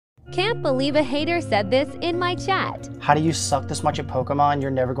Can't believe a hater said this in my chat. How do you suck this much at Pokemon?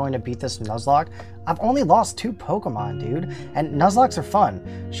 You're never going to beat this Nuzlocke? I've only lost 2 Pokemon, dude. And Nuzlockes are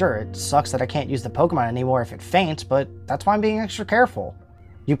fun. Sure, it sucks that I can't use the Pokemon anymore if it faints, but that's why I'm being extra careful.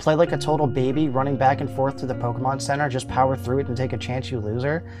 You play like a total baby, running back and forth to the Pokemon Center, just power through it and take a chance you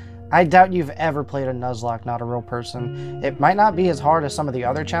loser? I doubt you've ever played a Nuzlocke, not a real person. It might not be as hard as some of the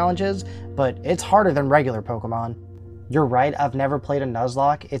other challenges, but it's harder than regular Pokemon. You're right, I've never played a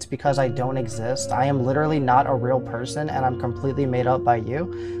Nuzlocke. It's because I don't exist. I am literally not a real person, and I'm completely made up by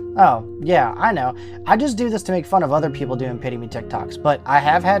you. Oh, yeah, I know. I just do this to make fun of other people doing Pity Me TikToks, but I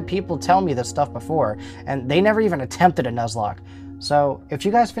have had people tell me this stuff before, and they never even attempted a Nuzlocke. So, if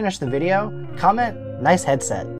you guys finish the video, comment, "Nice headset."